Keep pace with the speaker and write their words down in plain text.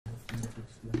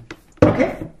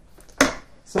Okay,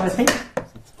 so I think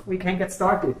we can get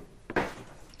started.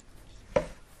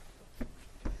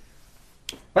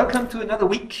 Welcome to another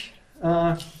week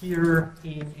here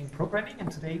in programming,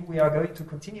 and today we are going to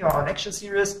continue our lecture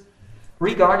series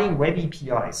regarding web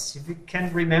APIs. If you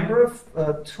can remember,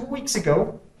 2 weeks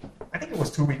ago, I think it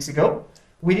was 2 weeks ago,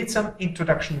 we did some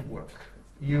introduction work.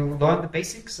 You learned the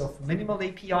basics of minimal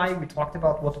API, we talked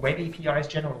about what web APIs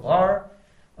generally are,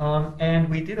 and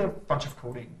we did a bunch of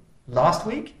coding. Last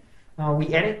week,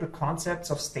 we added the concepts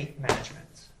of state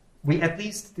management. We at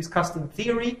least discussed in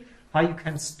theory how you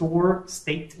can store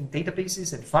state in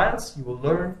databases and files. You will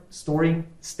learn storing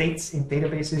states in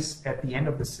databases at the end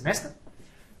of the semester.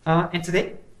 And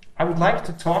today, I would like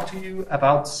to talk to you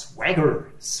about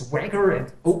Swagger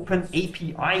and Open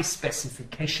API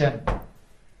Specification.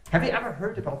 Have you ever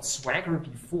heard about Swagger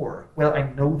before? Well, I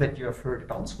know that you have heard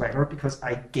about Swagger because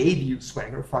I gave you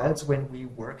Swagger files when we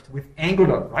worked with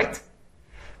Angular, right?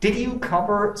 Did you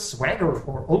cover Swagger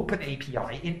or Open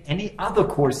API in any other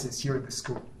courses here in the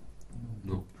school?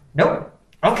 No. No?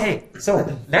 Okay,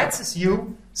 so let's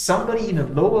assume somebody in a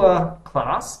lower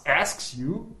class asks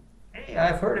you, hey,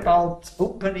 I've heard about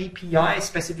Open API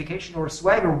Specification or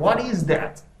Swagger. What is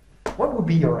that? What would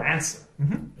be your answer?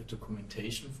 A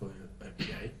documentation for your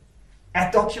API. A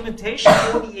documentation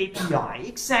for the API,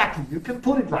 exactly. You can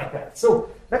put it like that. So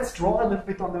let's draw a little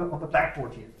bit on the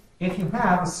blackboard here. If you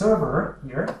have a server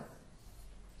here,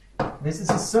 this is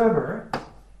a server,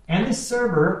 and this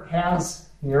server has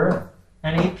here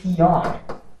an API.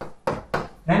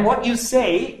 Then what you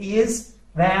say is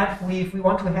that if we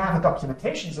want to have a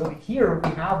documentation, so here we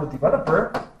have a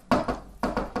developer.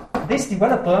 This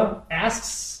developer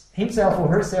asks himself or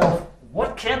herself,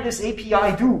 what can this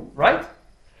API do, right?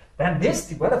 Then this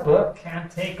developer can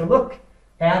take a look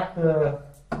at the,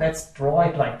 let's draw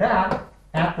it like that,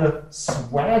 at the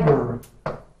Swagger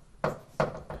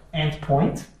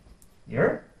endpoint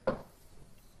here,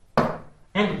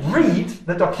 and read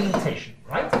the documentation,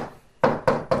 right?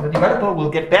 The developer will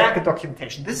get back a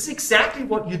documentation. This is exactly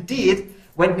what you did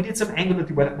when we did some Angular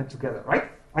development together, right?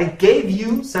 I gave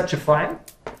you such a file,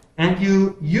 and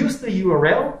you use the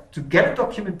URL to get a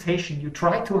documentation. You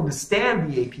try to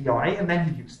understand the API, and then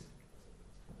you use it.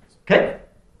 Okay?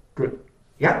 Good.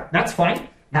 Yeah, that's fine.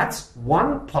 That's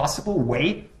one possible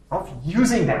way of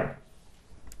using them.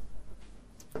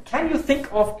 Can you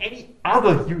think of any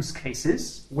other use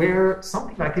cases where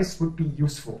something like this would be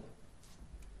useful?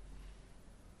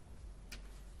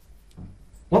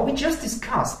 What we just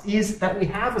discussed is that we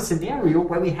have a scenario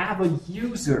where we have a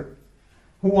user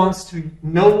who wants to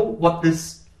know what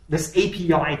this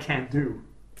API can do.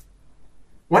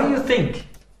 What do you think?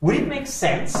 Would it make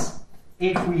sense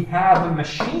if we have a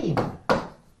machine,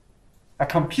 a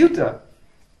computer,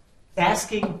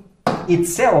 asking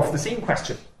itself the same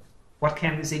question? What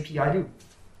can this API do?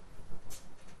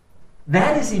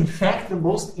 That is in fact the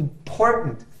most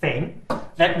important thing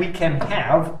that we can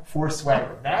have for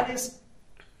Swagger. That is...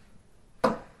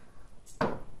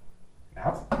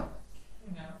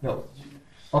 No.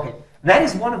 Okay. That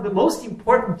is one of the most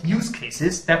important use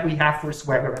cases that we have for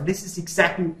Swagger, and this is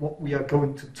exactly what we are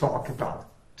going to talk about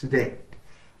today.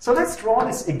 So let's draw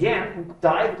this again and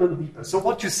dive a little deeper. So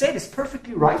what you said is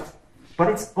perfectly right, but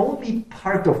it's only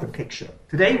part of the picture.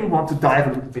 Today we want to dive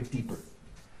a little bit deeper.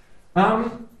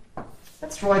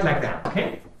 Let's draw it like that,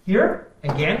 okay? Here,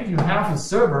 again, you have a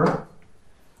server,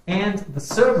 and the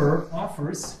server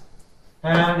offers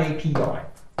an API.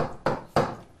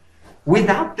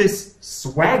 Without this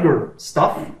Swagger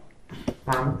stuff,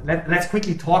 let's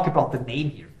quickly talk about the name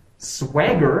here.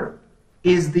 Swagger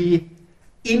is the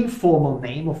informal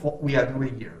name of what we are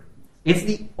doing here. It's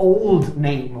the old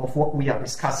name of what we are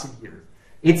discussing here.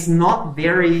 It's not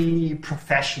very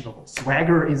professional.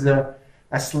 Swagger is a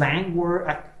slang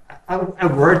word, a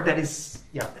word that is,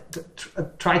 yeah,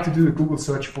 try to do a Google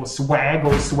search for swag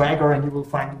or Swagger and you will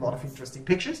find a lot of interesting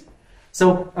pictures.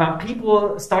 So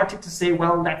people started to say,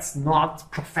 well, that's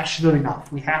not professional enough.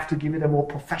 We have to give it a more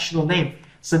professional name.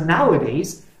 So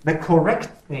nowadays, the correct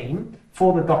name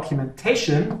for the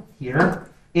documentation here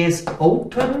is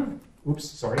Open, oops,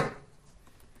 sorry.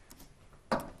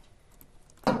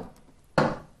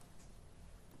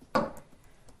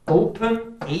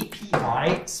 Open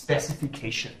API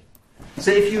Specification.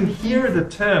 So if you hear the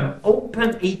term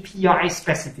Open API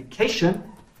Specification,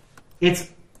 it's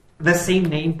the same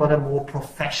name but a more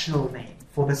professional name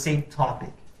for the same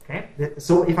topic. Okay?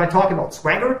 So if I talk about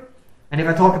Swagger and if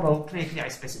I talk about Open API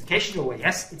Specification,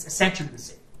 OAS, it's essentially the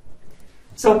same.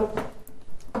 So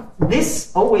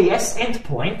this OAS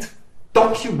endpoint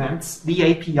documents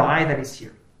the API that is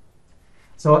here.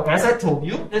 So as I told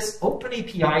you, this Open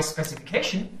API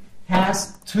Specification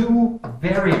has two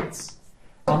variants.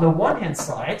 On the one hand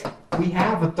side, we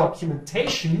have a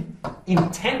documentation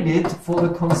intended for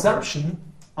the consumption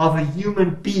of a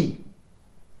human being.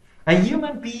 A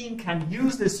human being can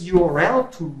use this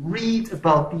URL to read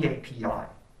about the API.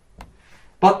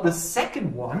 But the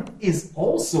second one is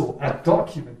also a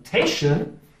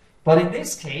documentation, but in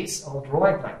this case, I'll draw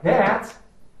it like that,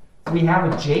 we have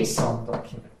a JSON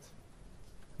document.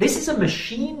 This is a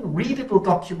machine-readable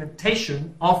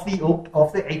documentation of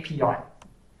the API.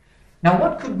 Now,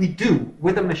 what could we do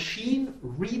with a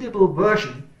machine-readable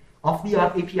version of the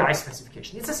API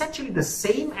specification? It's essentially the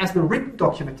same as the written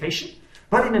documentation,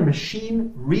 but in a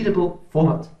machine-readable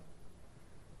format.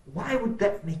 Why would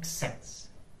that make sense?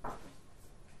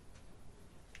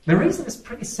 The reason is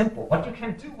pretty simple. What you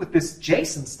can do with this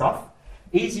JSON stuff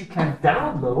is you can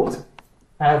download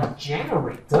a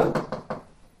generator.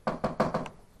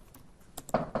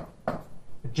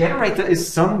 A generator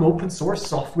is some open source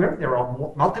software. There are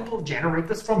multiple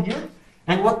generators from here.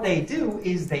 And what they do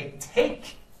is they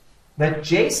take the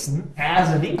JSON as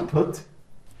an input,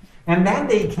 and then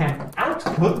they can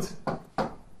output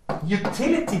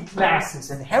utility classes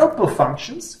and helper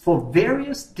functions for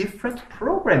various different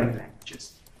programming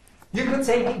languages. You could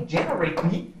say, hey, generate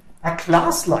me a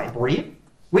class library,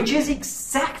 which is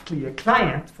exactly a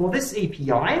client for this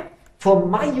API for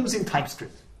my use in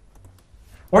TypeScript.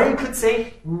 Or you could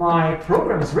say, my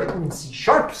program is written in C#,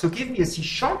 so give me a C#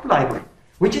 library,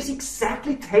 which is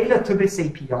exactly tailored to this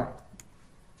API.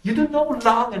 You do no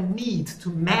longer need to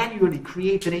manually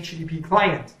create an HTTP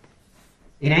client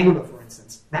in Angular, for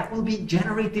instance. That will be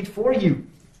generated for you.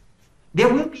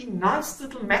 There will be nice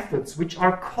little methods which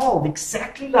are called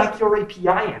exactly like your API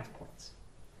endpoints.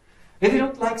 If you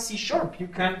don't like C#, you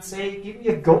can say, give me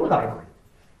a Go library,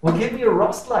 or give me a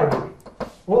Rust library,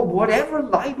 or whatever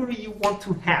library you want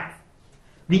to have.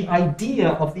 The idea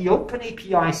of the Open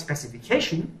API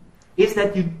specification is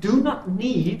that you do not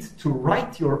need to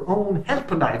write your own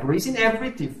helper libraries in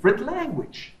every different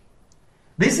language.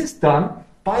 This is done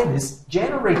by this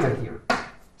generator here.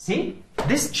 See?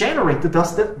 This generator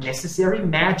does the necessary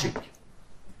magic.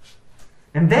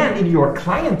 And then in your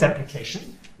client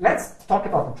application, let's talk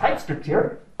about the TypeScript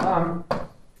here.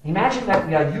 Imagine that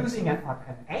we are using an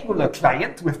Angular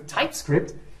client with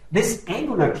TypeScript. This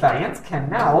Angular client can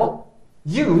now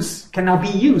be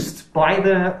used by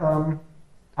the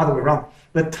other way around.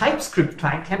 The TypeScript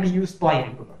client can be used by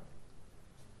Angular.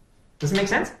 Does it make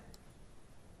sense?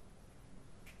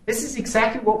 This is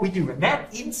exactly what we do. And then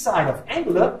inside of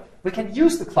Angular, we can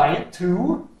use the client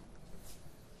to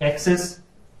access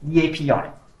the API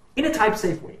in a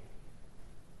type-safe way.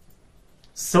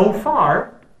 So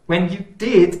far, when you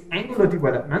did Angular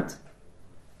development,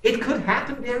 it could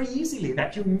happen very easily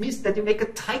that you make a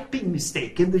typing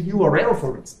mistake in the URL,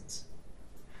 for instance.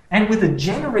 And with a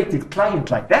generated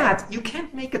client like that, you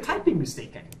can't make a typing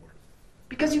mistake anymore,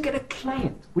 because you get a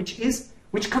client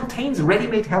which contains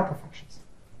ready-made helper functions.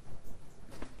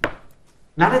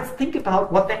 Now let's think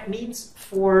about what that means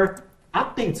for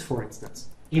updates, for instance.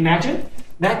 Imagine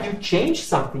that you change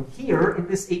something here in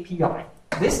this API.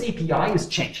 This API is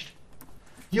changed.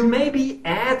 You maybe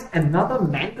add another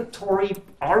mandatory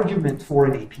argument for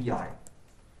an API.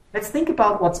 Let's think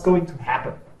about what's going to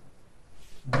happen.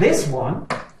 This one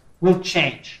will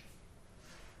change.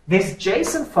 This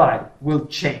JSON file will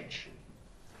change.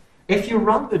 If you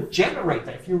run the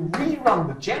generator, if you rerun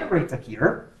the generator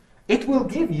here, it will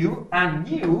give you a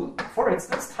new, for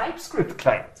instance, TypeScript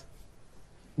client.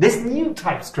 This new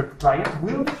TypeScript client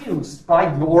will be used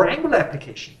by your Angular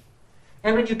application.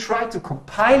 And when you try to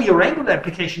compile your Angular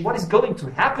application, what is going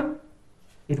to happen?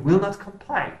 It will not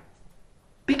compile,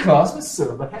 because the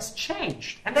server has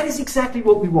changed. And that is exactly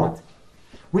what we want.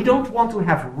 We don't want to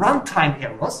have runtime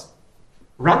errors.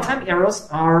 Runtime errors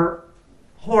are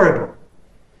horrible.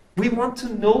 We want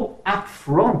to know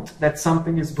upfront that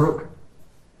something is broken.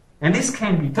 And this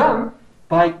can be done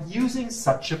by using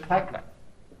such a pipeline.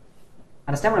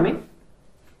 Understand what I mean?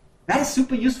 That is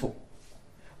super useful.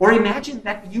 Or imagine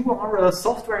that you are a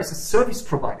software as a service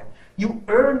provider. You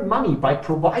earn money by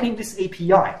providing this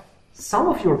API. Some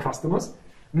of your customers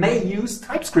may use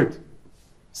TypeScript.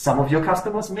 Some of your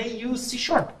customers may use C#.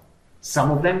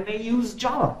 Some of them may use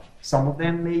Java. Some of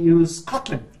them may use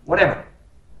Kotlin, whatever.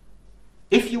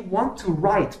 If you want to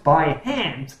write by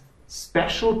hand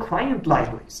special client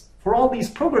libraries for all these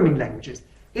programming languages,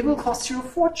 it will cost you a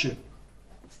fortune.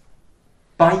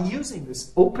 By using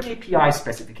this Open API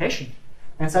specification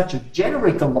and such a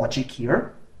generator logic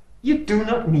here, you do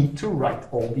not need to write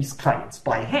all these clients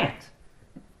by hand.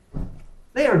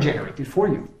 They are generated for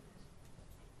you.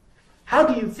 How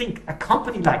do you think a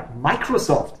company like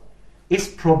Microsoft is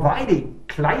providing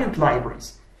client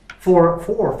libraries for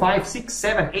 4, 5, 6,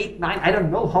 7, 8, 9, I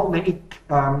don't know how many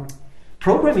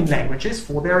programming languages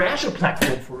for their Azure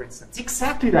platform, for instance.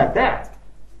 Exactly like that.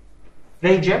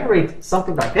 They generate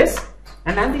something like this,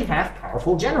 and then they have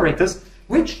powerful generators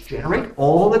which generate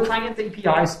all the client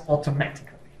APIs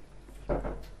automatically.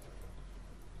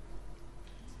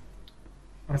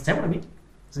 Understand what I mean?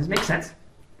 Does this make sense?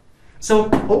 So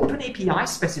Open API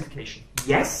Specification,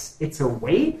 yes, it's a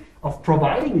way of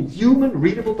providing a human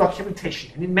readable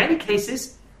documentation. And in many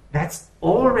cases, that's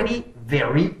already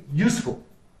very useful.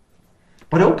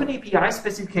 But Open API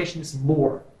Specification is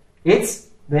more. It's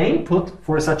the input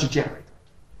for such a generator.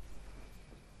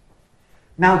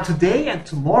 Now today and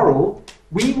tomorrow,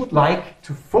 we would like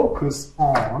to focus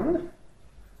on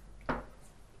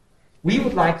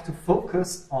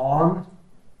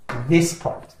this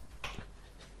part.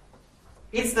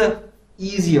 It's the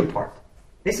easier part.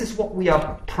 This is what we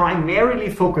are primarily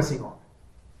focusing on.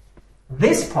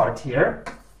 This part here,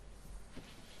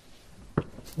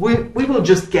 we will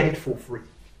just get it for free.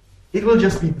 It will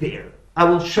just be there. I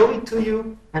will show it to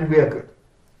you and we are good.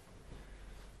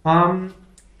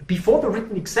 Before the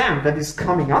written exam that is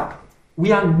coming up,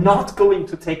 we are not going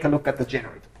to take a look at the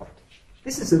generator part.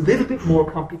 This is a little bit more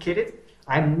complicated.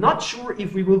 I'm not sure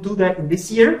if we will do that in this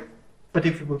year, but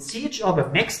if we will see each other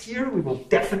next year, we will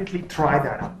definitely try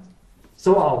that out.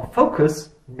 So our focus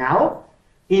now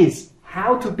is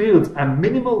how to build a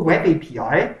minimal web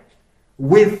API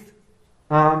with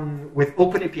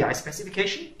Open API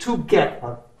Specification to get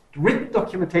a written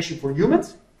documentation for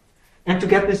humans and to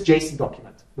get this JSON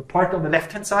document. The part on the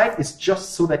left-hand side is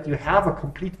just so that you have a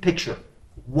complete picture.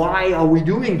 Why are we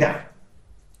doing that?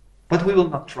 But we will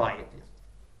not try it yet.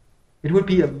 It would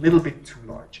be a little bit too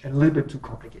large and a little bit too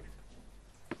complicated.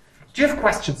 Do you have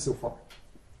questions so far?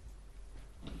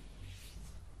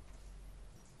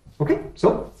 Okay,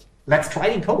 so let's try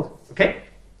it in code, okay?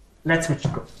 Let's switch to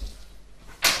code.